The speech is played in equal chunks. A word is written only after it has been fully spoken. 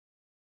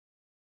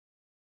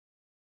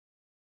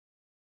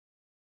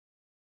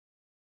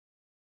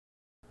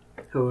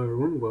Hello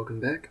everyone, welcome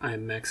back. I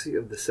am Makse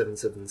of the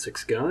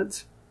 776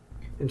 Gods,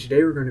 and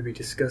today we're going to be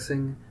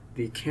discussing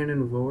the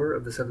canon lore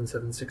of the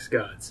 776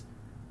 Gods.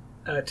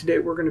 Today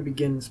we're going to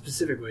begin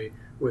specifically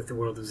with the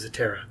world of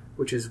Zeterra,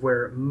 which is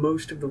where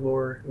most of the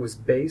lore was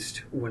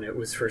based when it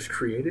was first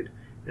created,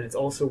 and it's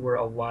also where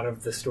a lot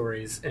of the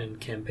stories and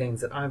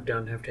campaigns that I've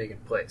done have taken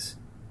place.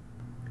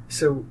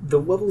 So, the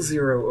level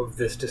 0 of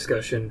this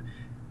discussion,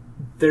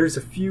 there's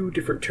a few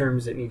different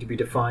terms that need to be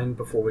defined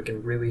before we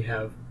can really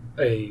have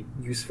a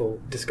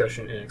useful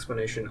discussion and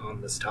explanation on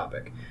this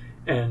topic,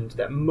 and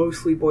that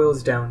mostly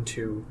boils down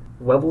to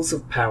levels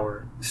of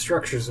power,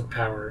 structures of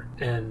power,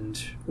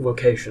 and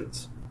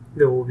locations,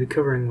 though we'll be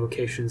covering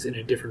locations in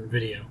a different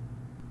video.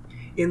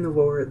 In the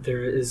lore,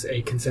 there is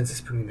a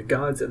consensus between the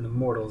gods and the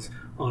mortals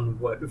on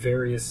what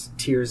various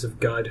tiers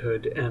of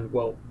godhood and,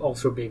 well,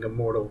 also being a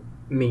mortal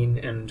mean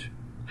and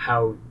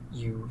how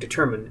you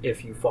determine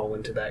if you fall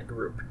into that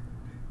group.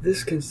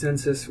 This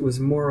consensus was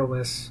more or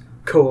less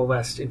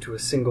coalesced into a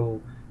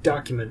single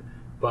document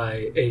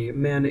by a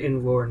man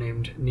in lore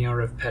named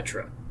Nyarlathotep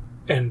Petra.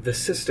 And the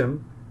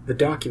system, the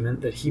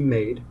document that he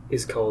made,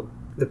 is called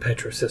the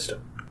Petra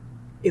system.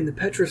 In the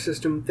Petra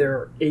system, there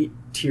are 8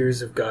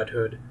 tiers of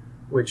godhood,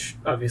 which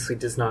obviously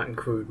does not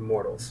include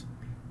mortals.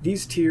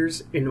 These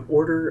tiers, in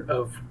order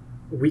of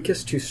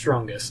weakest to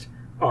strongest,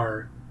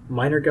 are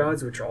minor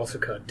gods, which are also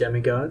called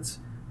demigods,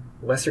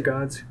 lesser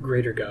gods,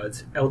 greater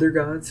gods, elder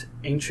gods,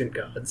 ancient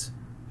gods,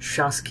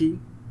 Shaski,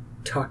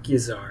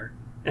 Takyazar,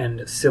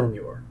 and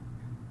Silnur.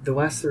 The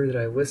last 3 that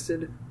I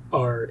listed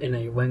are in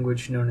a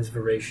language known as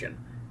Varatian,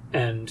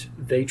 and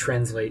they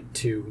translate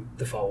to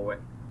the following.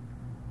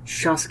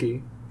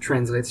 Shaski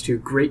translates to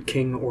Great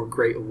King or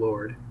Great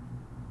Lord.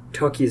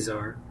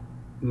 Takyazar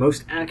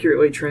most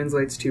accurately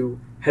translates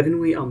to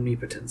Heavenly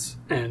Omnipotence,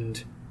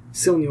 and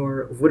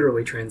Silnur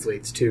literally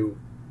translates to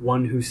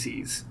One Who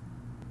Sees.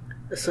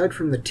 Aside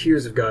from the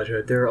tiers of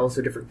godhood, there are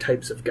also different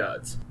types of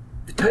gods.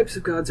 The types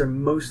of gods are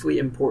mostly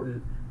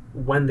important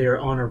when they are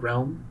on a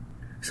realm.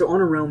 So on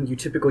a realm, you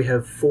typically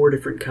have 4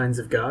 different kinds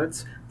of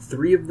gods.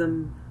 3 of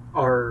them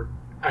are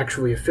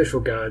actually official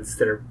gods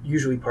that are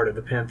usually part of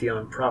the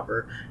pantheon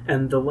proper,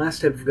 and the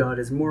last type of god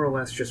is more or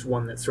less just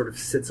one that sort of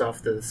sits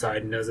off to the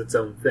side and does its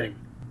own thing.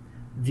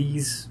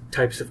 These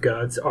types of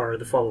gods are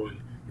the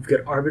following. You've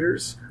got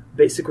arbiters.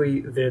 Basically,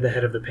 they're the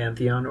head of the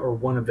pantheon, or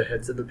one of the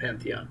heads of the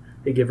pantheon.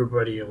 They give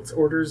everybody else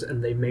orders,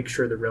 and they make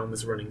sure the realm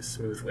is running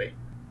smoothly.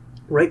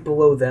 Right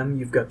below them,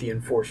 you've got the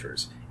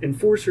enforcers.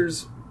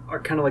 Enforcers are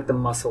kind of like the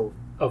muscle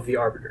of the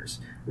arbiters.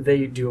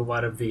 They do a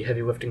lot of the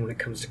heavy lifting when it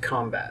comes to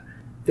combat.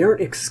 They aren't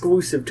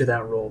exclusive to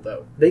that role,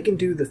 though. They can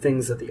do the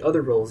things that the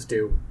other roles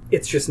do,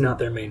 it's just not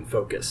their main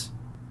focus.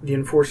 The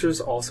enforcers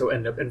also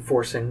end up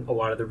enforcing a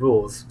lot of the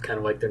rules, kind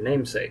of like their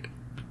namesake.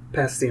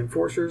 Past the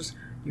enforcers,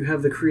 you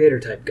have the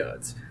creator-type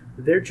gods.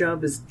 Their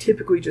job is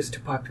typically just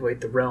to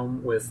populate the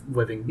realm with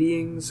living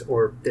beings,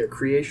 or their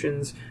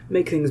creations,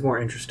 make things more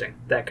interesting,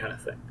 that kind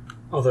of thing.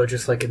 Although,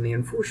 just like in the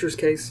Enforcer's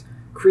case,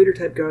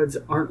 creator-type gods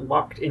aren't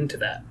locked into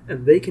that,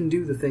 and they can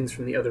do the things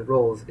from the other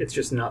roles, it's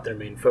just not their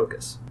main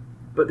focus.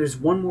 But there's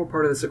one more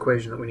part of this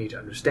equation that we need to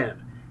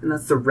understand, and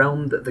that's the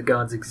realm that the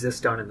gods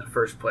exist on in the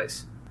first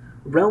place.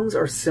 Realms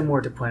are similar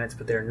to planets,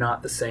 but they're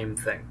not the same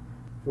thing.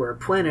 Where a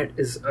planet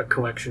is a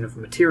collection of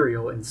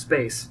material in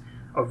space,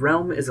 a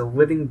realm is a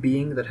living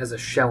being that has a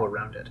shell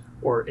around it,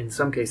 or in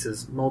some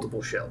cases,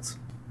 multiple shells.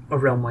 A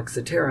realm like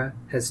Zeterra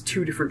has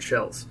 2 different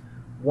shells.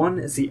 One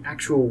is the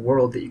actual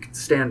world that you can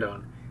stand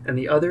on, and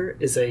the other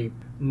is a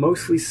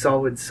mostly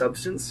solid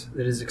substance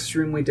that is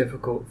extremely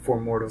difficult for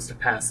mortals to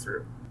pass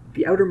through.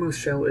 The outermost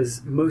shell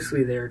is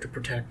mostly there to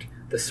protect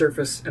the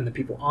surface and the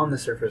people on the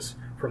surface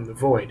from the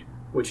void,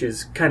 which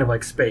is kind of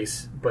like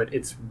space, but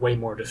it's way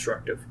more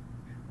destructive.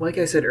 Like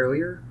I said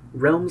earlier,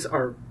 realms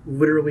are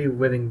literally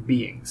living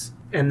beings,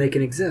 and they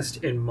can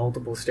exist in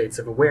multiple states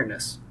of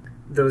awareness.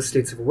 Those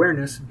states of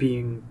awareness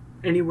being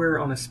anywhere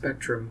on a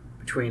spectrum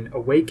between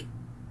awake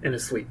and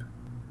asleep.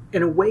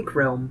 An awake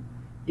realm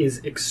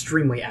is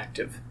extremely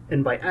active,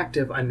 and by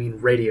active I mean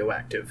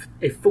radioactive.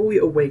 A fully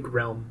awake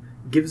realm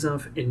gives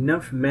off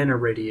enough mana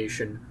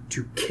radiation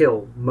to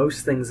kill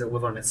most things that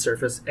live on its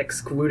surface,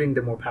 excluding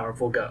the more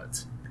powerful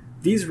gods.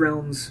 These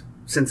realms,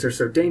 since they're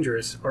so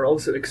dangerous, are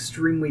also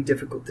extremely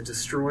difficult to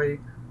destroy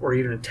or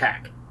even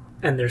attack,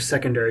 and their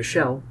secondary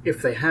shell,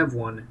 if they have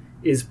one,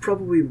 is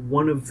probably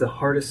one of the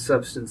hardest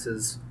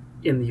substances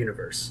in the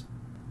universe.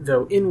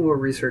 Though in-lore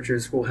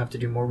researchers will have to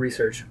do more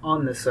research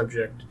on this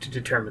subject to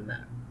determine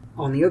that.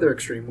 On the other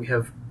extreme, we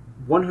have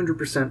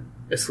 100%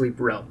 asleep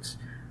realms.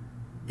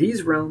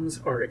 These realms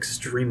are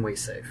extremely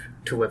safe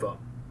to live on.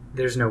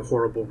 There's no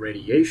horrible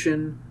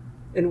radiation,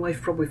 and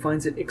life probably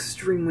finds it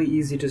extremely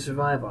easy to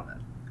survive on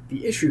it.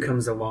 The issue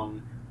comes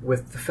along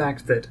with the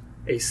fact that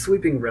a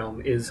sleeping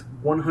realm is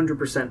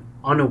 100%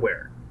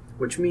 unaware,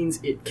 which means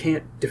it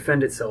can't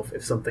defend itself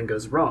if something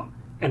goes wrong,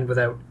 and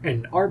without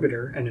an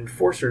arbiter and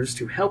enforcers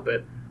to help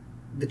it,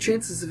 the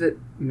chances of it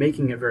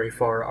making it very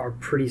far are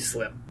pretty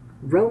slim.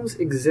 Realms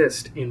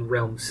exist in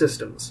realm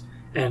systems,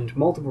 and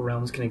multiple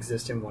realms can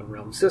exist in one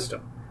realm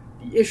system.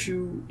 The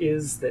issue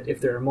is that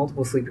if there are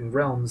multiple sleeping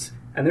realms,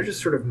 and they're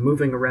just sort of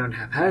moving around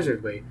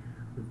haphazardly,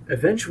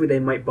 eventually they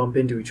might bump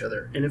into each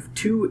other, and if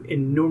two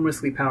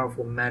enormously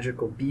powerful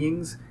magical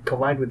beings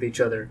collide with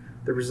each other,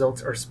 the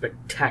results are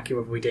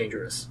spectacularly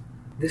dangerous.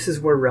 This is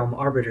where realm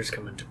arbiters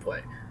come into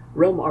play.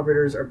 Realm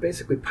arbiters are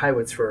basically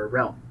pilots for a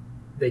realm.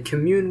 They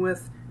commune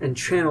with and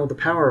channel the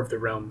power of the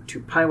realm to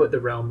pilot the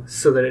realm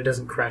so that it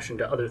doesn't crash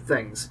into other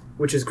things,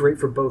 which is great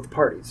for both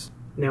parties.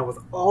 Now, with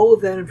all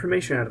of that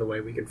information out of the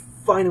way, we can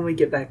finally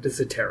get back to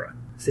Zeterra.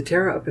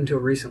 Zeterra, up until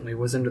recently,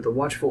 was under the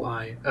watchful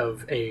eye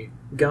of a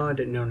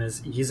god known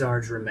as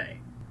Yizar-Dreme.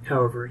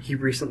 However, he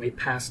recently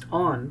passed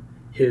on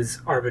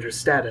his arbiter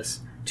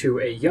status to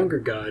a younger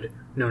god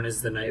known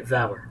as the Night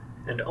Valor,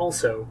 and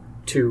also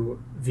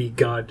to the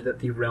god that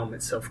the realm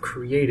itself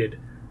created,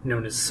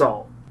 known as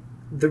Sol.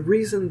 The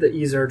reason that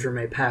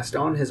Yizar-Dreme passed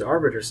on his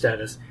arbiter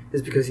status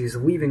is because he's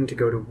leaving to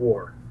go to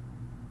war,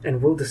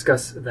 and we'll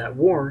discuss that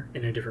war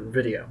in a different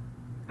video.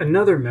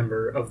 Another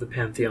member of the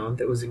Pantheon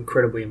that was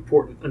incredibly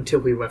important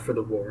until he left for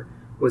the war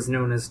was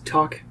known as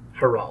Tok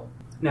Haral.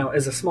 Now,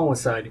 as a small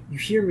aside, you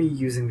hear me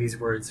using these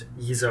words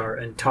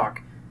Yizar and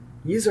Tok.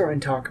 Yizar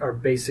and Tok are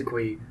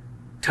basically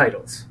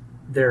titles.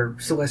 They're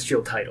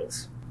celestial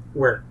titles,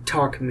 where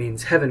Tok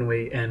means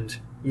heavenly and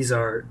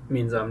Yizar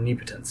means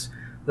omnipotence.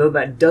 Though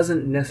that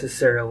doesn't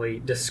necessarily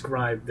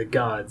describe the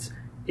gods,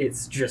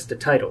 it's just a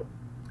title.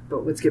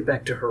 But let's get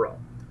back to Haral.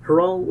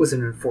 Haral was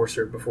an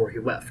enforcer before he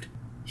left.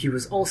 He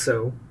was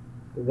also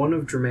one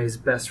of Dreme's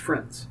best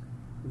friends,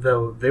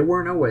 though they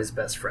weren't always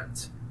best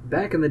friends.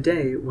 Back in the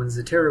day, when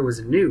Zeterra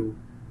was new,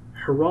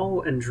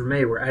 Haral and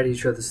Dreme were at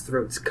each other's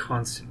throats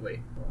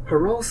constantly.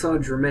 Haral saw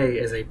Dreme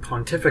as a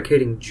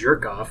pontificating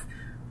jerk-off,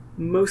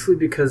 mostly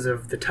because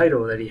of the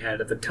title that he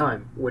had at the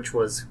time, which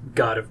was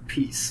God of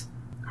Peace.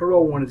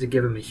 Haral wanted to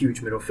give him a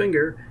huge middle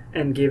finger,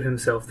 and gave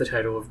himself the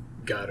title of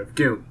God of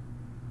Doom.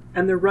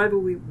 And their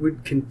rivalry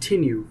would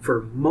continue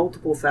for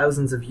multiple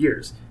thousands of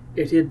years.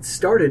 It had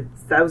started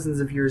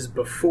thousands of years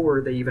before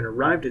they even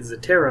arrived at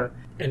Zeterra,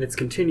 and it's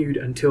continued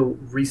until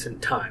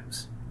recent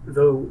times.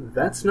 Though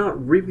that's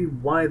not really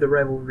why the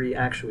rivalry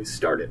actually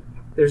started.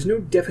 There's no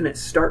definite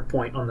start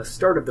point on the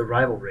start of the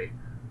rivalry,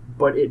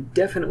 but it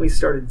definitely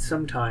started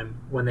sometime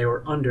when they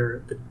were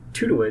under the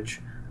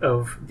tutelage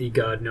of the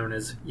god known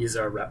as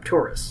Yizar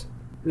Raptorus.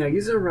 Now,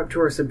 Yizar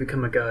Raptorus had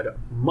become a god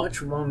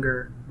much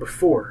longer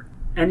before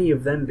any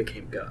of them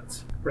became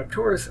gods.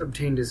 Raptorus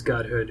obtained his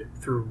godhood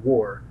through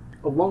war,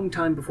 a long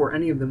time before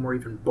any of them were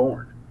even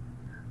born.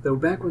 Though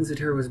back when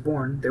Zeterra was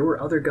born, there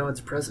were other gods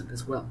present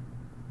as well.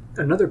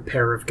 Another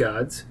pair of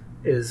gods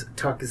is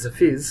Tok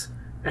Zefiz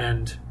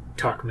and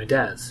Tok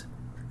Medaz.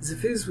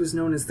 Zefiz was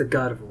known as the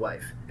god of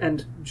life,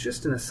 and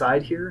just an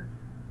aside here,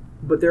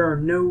 but there are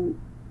no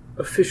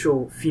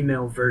official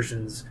female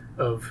versions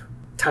of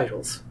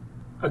titles.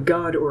 A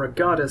god or a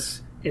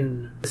goddess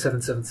in the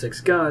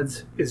 776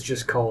 gods is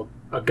just called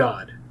a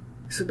god.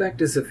 So back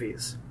to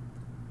Zefiz.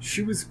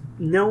 She was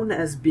known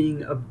as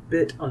being a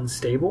bit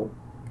unstable,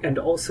 and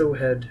also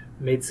had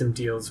made some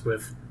deals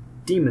with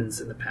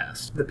demons in the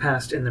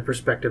past in the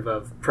perspective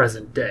of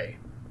present day.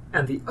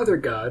 And the other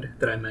god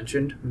that I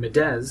mentioned,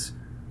 Medez,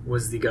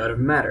 was the god of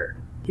matter.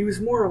 He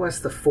was more or less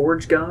the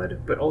forge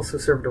god, but also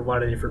served a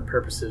lot of different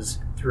purposes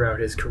throughout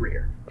his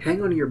career.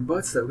 Hang on to your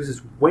butts though, this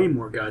is way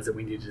more gods that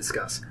we need to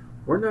discuss.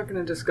 We're not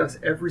going to discuss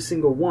every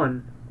single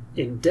one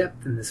in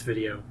depth in this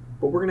video,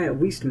 but we're going to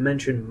at least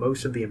mention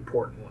most of the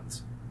important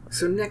ones.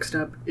 So next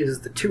up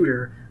is the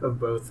tutor of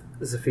both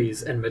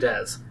Zefiz and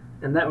Medez,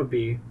 and that would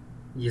be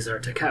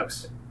Yizar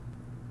Takaus.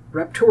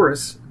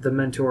 Raptorus, the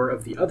mentor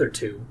of the other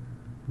two,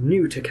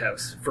 knew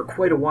Takaus for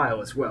quite a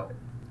while as well,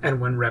 and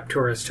when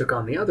Raptorus took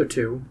on the other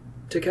two,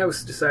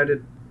 Takaus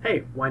decided,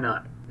 hey, why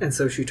not? And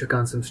so she took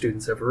on some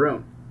students of her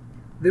own.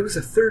 There was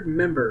a third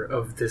member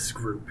of this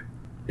group,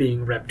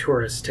 being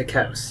Raptorus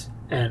Takaus,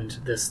 and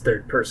this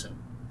third person.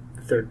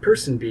 The third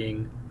person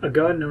being a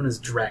god known as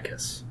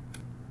Dracus.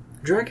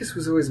 Dracus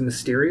was always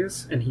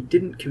mysterious, and he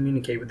didn't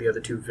communicate with the other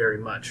two very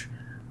much,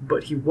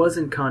 but he was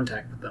in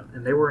contact with them,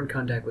 and they were in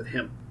contact with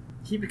him.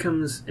 He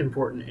becomes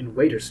important in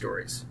later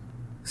stories.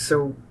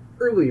 So,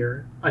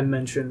 earlier, I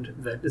mentioned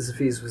that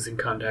Zefiz was in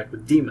contact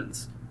with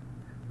demons.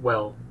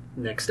 Well,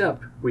 next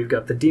up, we've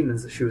got the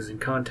demons that she was in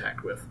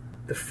contact with.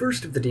 The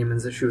first of the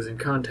demons that she was in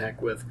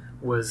contact with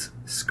was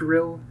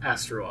Skrill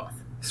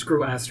Astaroth.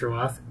 Skrill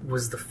Astaroth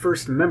was the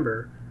first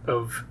member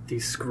of the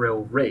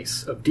Skrill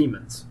race of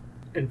demons.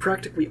 And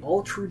practically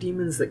all true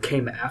demons that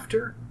came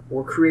after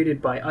were created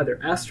by either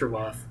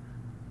Astaroth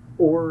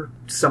or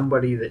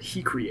somebody that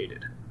he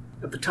created.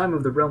 At the time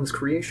of the realm's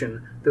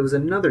creation, there was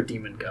another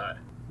demon god.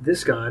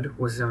 This god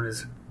was known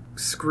as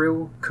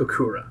Skrill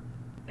Kokura,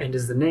 and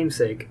is the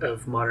namesake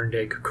of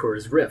modern-day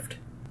Kokura's Rift.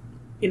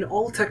 In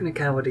all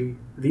technicality,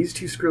 these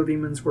two Skrill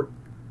demons were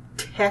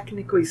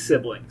technically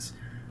siblings,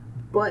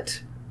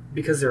 but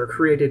because they were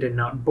created and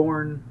not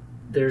born,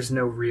 there's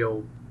no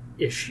real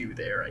issue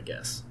there, I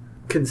guess.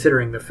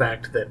 Considering the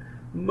fact that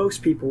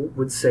most people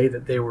would say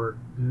that they were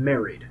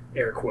married,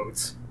 air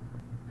quotes.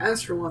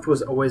 Astaroth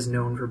was always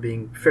known for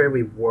being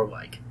fairly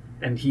warlike,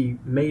 and he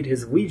made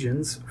his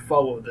legions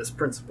follow this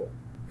principle.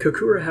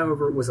 Kokura,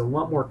 however, was a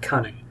lot more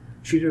cunning.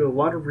 She did a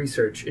lot of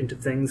research into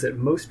things that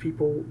most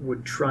people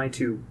would try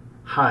to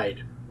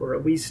hide, or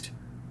at least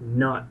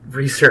not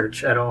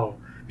research at all,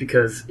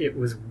 because it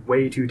was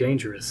way too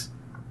dangerous.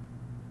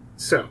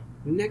 So,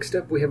 next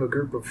up we have a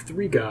group of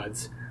 3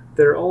 gods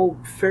that are all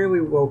fairly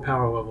low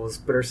power levels,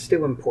 but are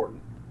still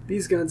important.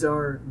 These gods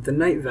are the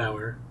Night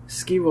Vower,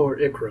 Skilor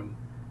Ikrum,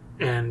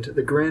 and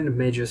the Grand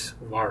Magus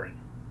Lauren.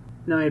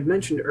 Now, I had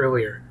mentioned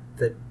earlier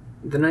that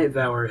the Night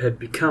Vower had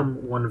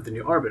become one of the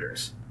new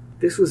Arbiters.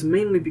 This was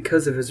mainly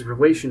because of his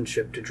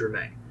relationship to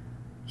Dramé.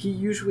 He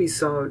usually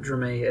saw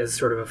Dramé as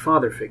sort of a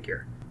father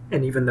figure,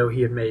 and even though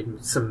he had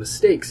made some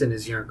mistakes in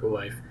his younger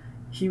life,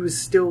 he was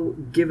still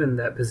given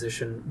that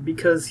position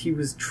because he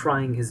was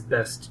trying his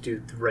best to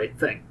do the right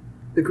thing.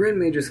 The Grand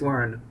Magus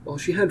Lauren, while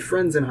she had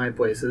friends in high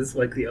places,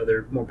 like the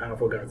other more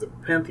powerful gods of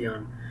the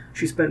Pantheon,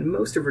 she spent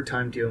most of her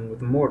time dealing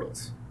with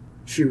mortals.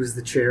 She was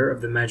the chair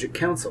of the Magic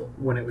Council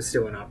when it was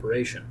still in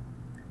operation.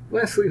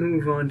 Lastly, we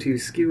move on to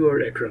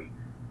Skilor Ikrum.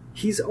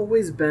 He's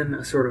always been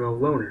a sort of a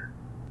loner.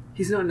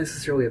 He's not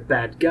necessarily a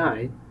bad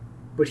guy,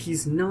 but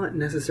he's not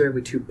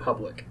necessarily too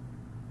public.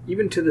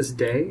 Even to this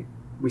day,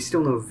 we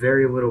still know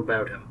very little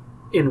about him.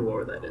 In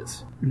lore, that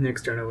is.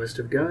 Next on our list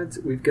of gods,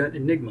 we've got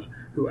Enigma,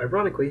 who,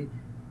 ironically,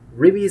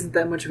 really isn't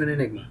that much of an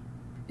enigma.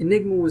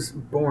 Enigma was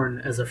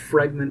born as a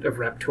fragment of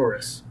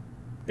Raptorus,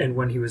 and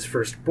when he was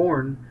first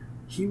born,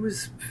 he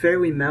was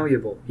fairly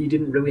malleable. He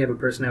didn't really have a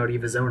personality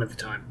of his own at the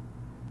time.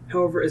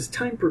 However, as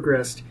time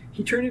progressed,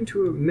 he turned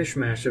into a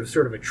mishmash of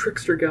sort of a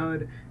trickster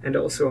god and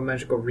also a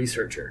magical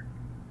researcher.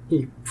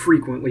 He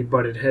frequently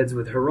butted heads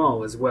with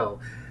Haral as well,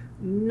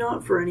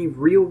 not for any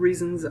real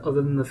reasons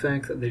other than the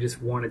fact that they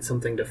just wanted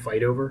something to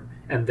fight over,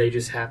 and they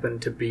just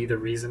happened to be the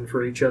reason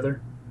for each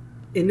other.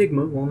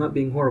 Enigma, while not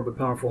being horribly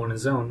powerful on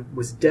his own,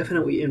 was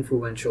definitely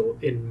influential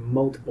in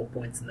multiple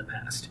points in the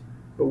past,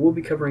 but we'll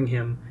be covering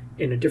him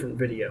in a different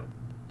video,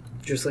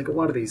 just like a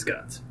lot of these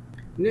gods.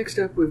 Next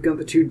up, we've got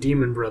the 2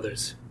 demon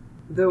brothers,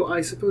 though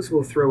I suppose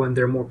we'll throw in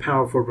their more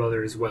powerful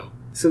brother as well.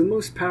 So the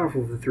most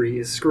powerful of the 3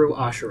 is Skrill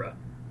Ashura.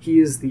 He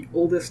is the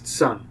oldest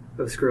son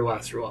of Skrill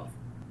Astaroth.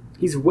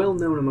 He's well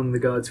known among the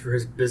gods for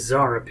his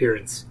bizarre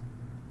appearance.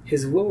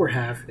 His lower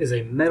half is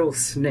a metal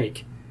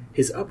snake,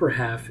 his upper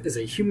half is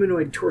a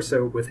humanoid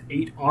torso with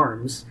 8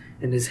 arms,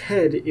 and his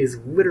head is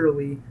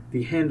literally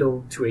the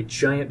handle to a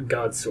giant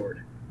god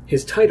sword.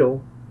 His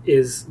title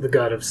is the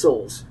God of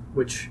Souls,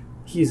 which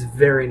he's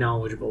very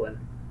knowledgeable in.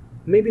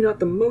 Maybe not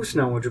the most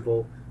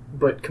knowledgeable,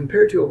 but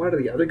compared to a lot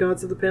of the other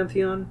gods of the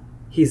Pantheon,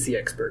 he's the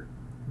expert.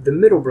 The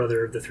middle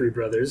brother of the 3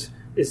 brothers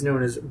is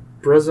known as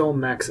Bruzal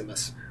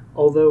Maximus,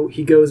 although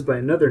he goes by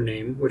another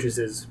name, which is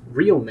his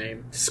real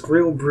name,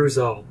 Skrill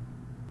Bruzal.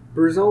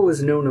 Bruzal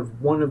is known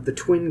of one of the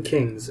twin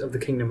kings of the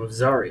kingdom of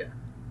Zarya,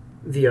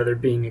 the other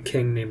being a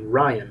king named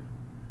Ryan,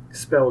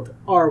 spelled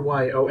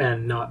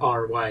R-Y-O-N, not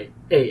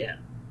R-Y-A-N.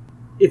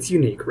 It's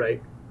unique,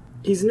 right?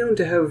 He's known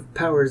to have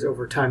powers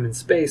over time and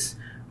space,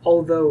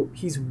 although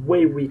he's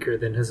way weaker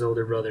than his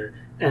older brother,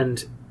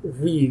 and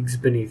leagues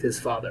beneath his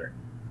father.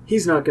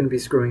 He's not going to be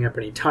screwing up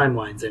any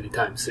timelines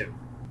anytime soon.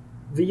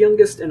 The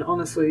youngest, and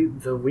honestly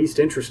the least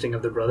interesting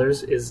of the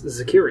brothers, is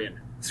Zakirian,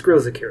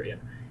 Skrill Zakirian.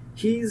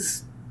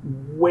 He's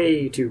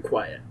way too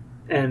quiet,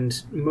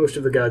 and most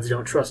of the gods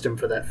don't trust him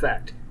for that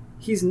fact.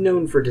 He's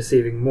known for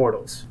deceiving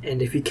mortals,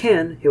 and if he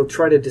can, he'll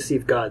try to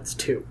deceive gods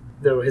too,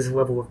 though his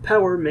level of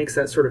power makes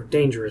that sort of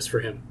dangerous for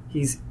him.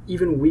 He's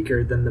even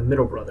weaker than the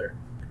middle brother.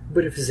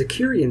 But if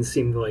Zakirian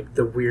seemed like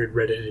the weird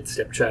redheaded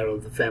stepchild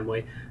of the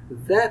family,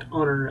 that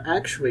honor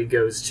actually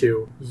goes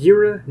to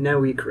Yura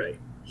Nauikre.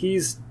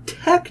 He's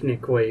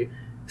technically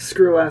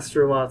Skrill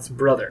Astaroth's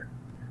brother,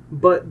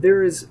 but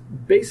there is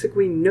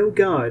basically no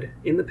god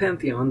in the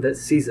Pantheon that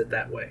sees it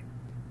that way.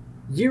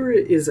 Yura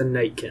is a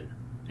Nightkin,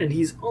 and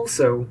he's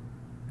also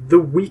the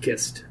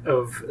weakest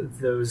of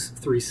those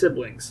 3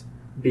 siblings,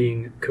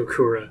 being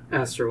Kokura,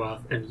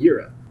 Astaroth, and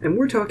Yura. And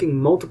we're talking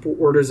multiple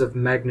orders of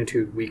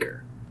magnitude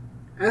weaker.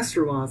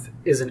 Astaroth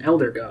is an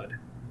elder god,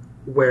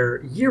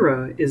 where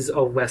Yura is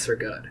a lesser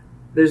god.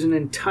 There's an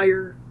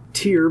entire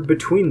tier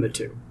between the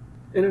 2.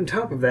 And on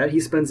top of that, he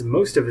spends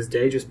most of his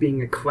day just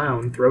being a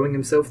clown, throwing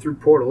himself through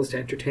portals to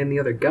entertain the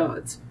other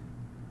gods.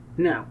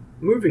 Now,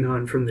 moving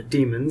on from the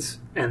demons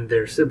and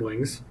their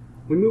siblings,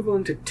 we move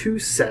on to 2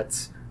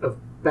 sets of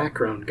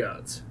background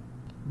gods.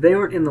 They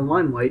aren't in the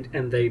limelight,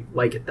 and they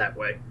like it that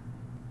way.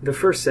 The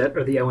first set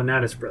are the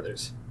Elenatus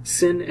brothers,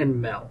 Sin and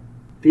Mel.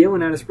 The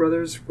Elenatus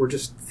brothers were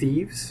just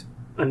thieves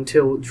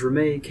until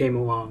Dramé came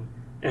along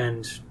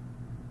and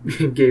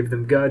gave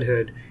them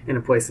godhood and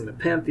a place in the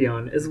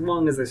Pantheon as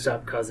long as they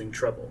stopped causing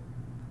trouble,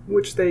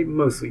 which they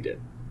mostly did,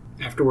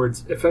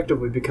 afterwards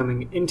effectively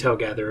becoming intel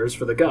gatherers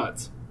for the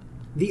gods.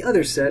 The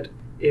other set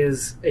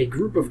is a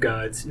group of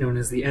gods known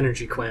as the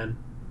Energy Clan,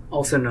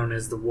 also known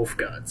as the Wolf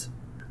Gods.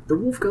 The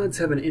Wolf Gods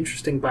have an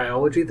interesting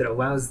biology that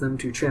allows them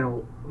to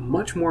channel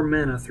much more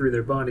mana through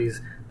their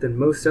bodies than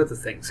most other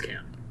things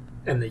can,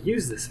 and they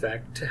use this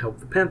fact to help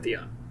the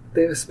Pantheon.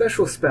 They have a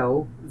special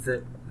spell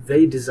that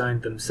they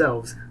designed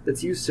themselves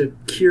that's used to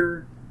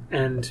cure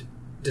and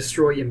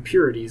destroy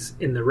impurities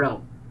in the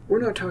realm. We're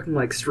not talking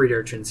like street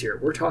urchins here,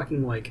 we're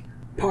talking like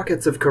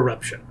pockets of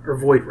corruption, or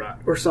void rot,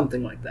 or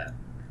something like that.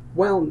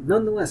 While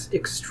nonetheless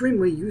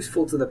extremely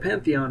useful to the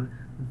Pantheon,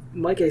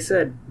 like I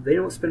said, they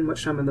don't spend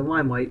much time in the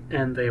limelight,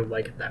 and they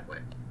like it that way.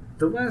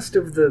 The last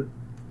of the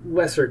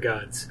lesser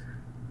gods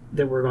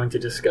that we're going to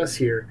discuss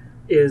here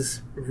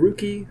is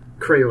Ruki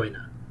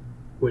Crayoina,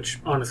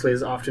 which honestly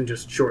is often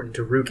just shortened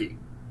to Ruki.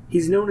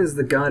 He's known as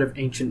the god of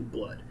ancient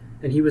blood,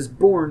 and he was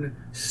born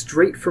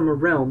straight from a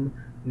realm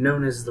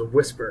known as the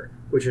Whisper,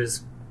 which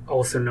is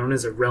also known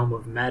as a realm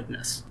of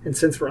madness. And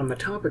since we're on the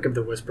topic of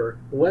the Whisper,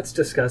 let's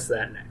discuss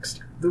that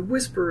next. The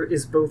Whisper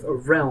is both a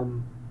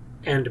realm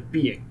and a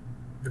being.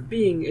 The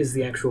being is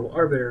the actual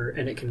arbiter,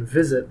 and it can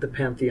visit the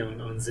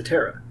Pantheon on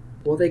Zeterra.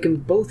 While they can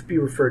both be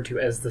referred to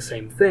as the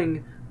same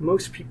thing,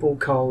 most people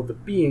call the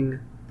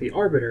being, the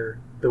arbiter,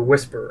 the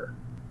Whisperer.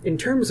 In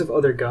terms of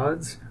other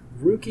gods,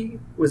 Ruki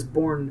was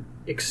born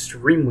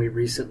extremely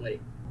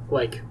recently,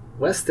 like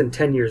less than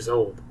 10 years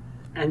old,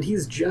 and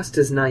he's just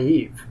as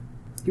naive.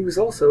 He was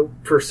also,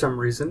 for some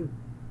reason,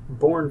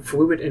 born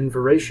fluent in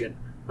Varation,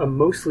 a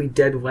mostly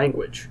dead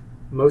language,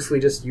 mostly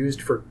just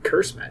used for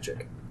curse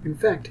magic. In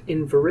fact,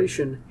 in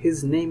Varation,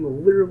 his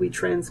name literally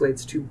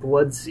translates to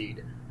blood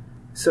seed.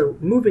 So,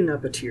 moving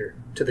up a tier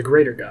to the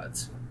greater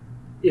gods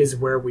is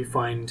where we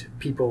find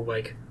people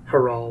like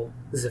Haral,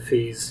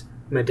 Zephes,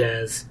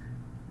 Medez,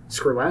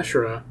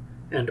 Skrulashra,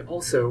 and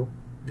also,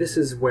 this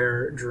is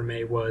where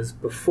Drame was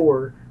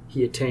before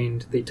he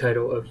attained the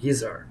title of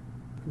Yizar.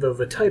 Though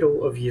the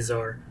title of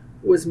Yizar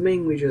was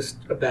mainly just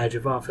a badge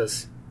of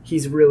office,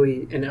 he's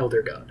really an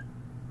elder god.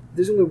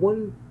 There's only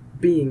one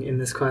being in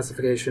this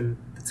classification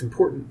that's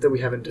important that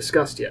we haven't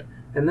discussed yet,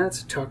 and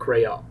that's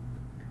Takrayal.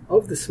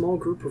 Of the small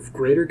group of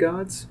greater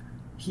gods,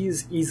 he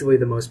is easily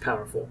the most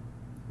powerful,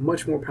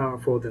 much more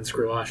powerful than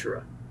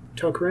Skrulashra.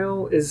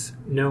 Takrayal is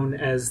known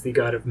as the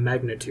god of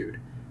magnitude,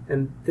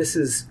 and this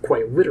is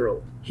quite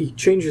literal. He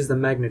changes the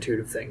magnitude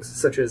of things,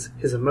 such as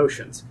his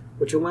emotions,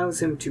 which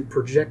allows him to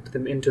project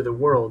them into the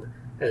world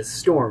as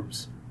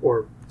storms,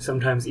 or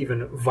sometimes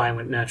even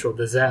violent natural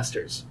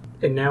disasters.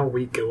 And now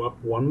we go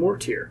up one more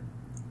tier.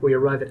 We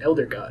arrive at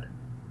Elder God.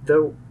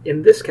 Though,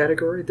 in this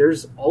category,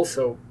 there's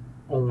also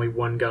only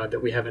one god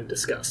that we haven't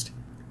discussed.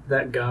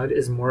 That god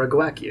is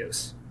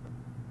Moraglakios.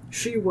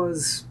 She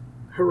was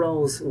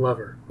Haral's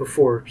lover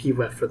before he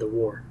left for the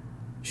war.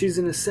 She's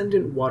an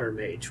ascendant water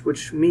mage,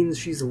 which means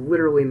she's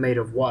literally made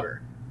of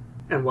water.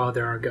 And while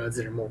there are gods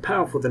that are more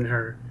powerful than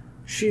her,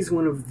 she's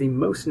one of the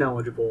most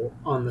knowledgeable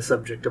on the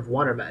subject of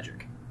water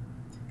magic.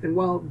 And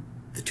while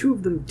the two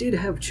of them did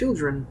have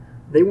children,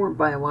 they weren't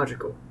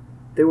biological.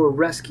 They were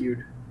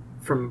rescued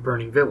from a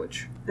burning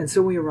village. And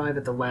so we arrive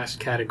at the last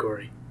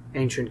category,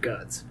 ancient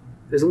gods.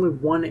 There's only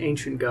one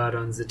ancient god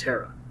on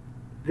Zeterra.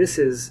 This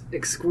is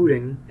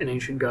excluding an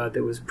ancient god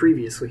that was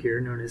previously here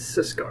known as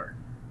Siskar,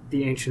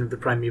 the ancient of the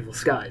primeval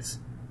skies.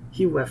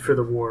 He left for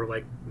the war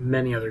like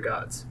many other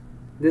gods.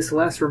 This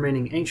last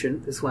remaining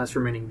ancient, this last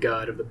remaining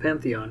god of the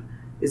Pantheon,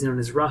 is known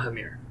as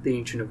Rahamir, the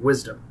Ancient of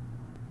Wisdom.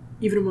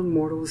 Even among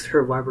mortals,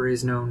 her library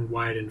is known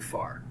wide and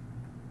far.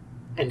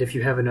 And if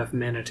you have enough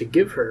mana to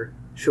give her,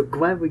 she'll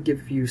gladly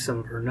give you some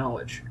of her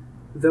knowledge,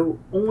 though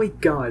only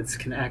gods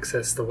can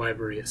access the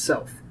library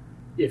itself.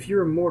 If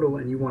you're a mortal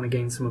and you want to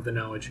gain some of the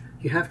knowledge,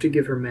 you have to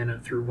give her mana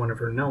through one of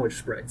her knowledge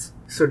sprites.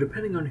 So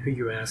depending on who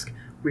you ask,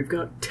 we've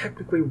got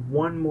technically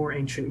one more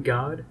ancient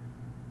god,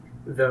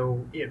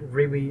 though it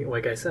really,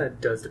 like I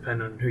said, does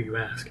depend on who you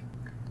ask.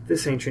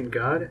 This ancient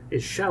god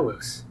is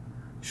Shalos.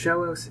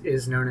 Shalos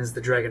is known as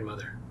the Dragon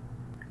Mother.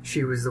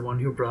 She was the one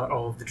who brought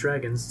all of the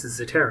dragons to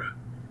Zeterra.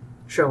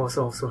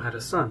 Shalos also had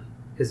a son.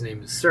 His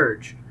name is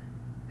Surge.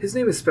 His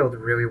name is spelled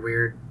really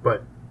weird,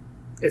 but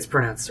it's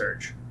pronounced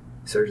Surge.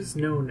 Surge is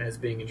known as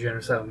being a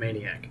genocidal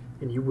maniac,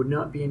 and you would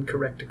not be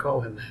incorrect to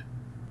call him that.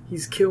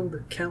 He's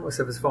killed countless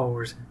of his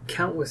followers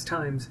countless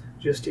times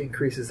just to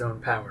increase his own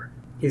power.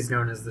 He's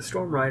known as the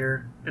Storm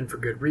Rider, and for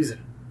good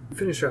reason. To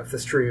finish off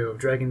this trio of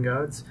dragon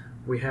gods,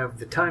 we have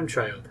the Time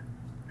Child.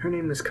 Her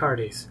name is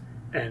Cardis,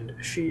 and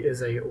she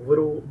is a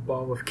little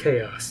ball of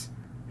chaos.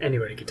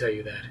 Anybody could tell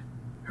you that.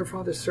 Her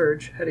father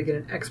Surge had to get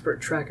an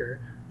expert tracker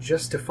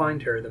just to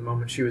find her the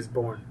moment she was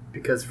born,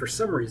 because for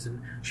some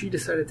reason she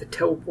decided to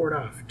teleport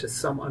off to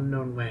some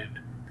unknown land.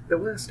 The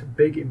last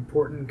big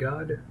important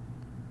god,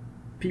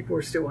 people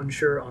are still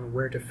unsure on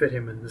where to fit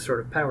him in the sort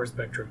of power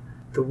spectrum.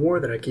 The war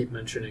that I keep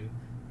mentioning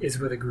is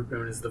with a group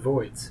known as the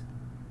Voids,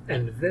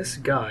 and this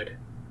god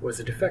was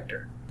a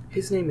defector.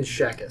 His name is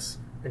Shakis,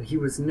 and he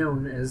was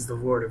known as the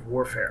Lord of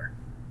Warfare.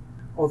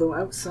 Although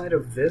outside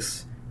of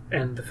this,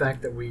 and the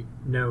fact that we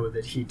know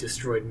that he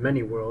destroyed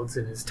many worlds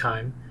in his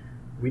time,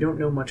 we don't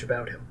know much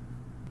about him.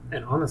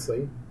 And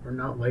honestly, we're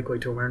not likely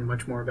to learn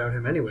much more about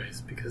him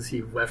anyways, because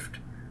he left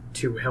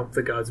to help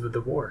the gods with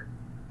the war.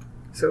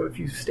 So if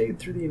you stayed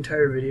through the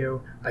entire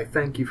video, I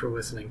thank you for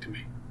listening to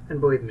me.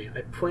 And believe me,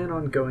 I plan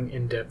on going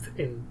in depth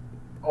in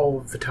all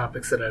of the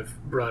topics that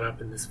I've brought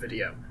up in this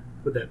video.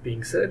 With that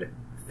being said,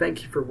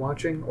 thank you for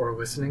watching or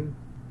listening,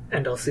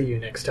 and I'll see you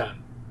next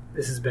time.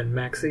 This has been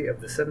Makse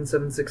of the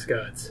 776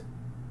 Gods.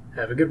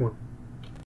 Have a good one.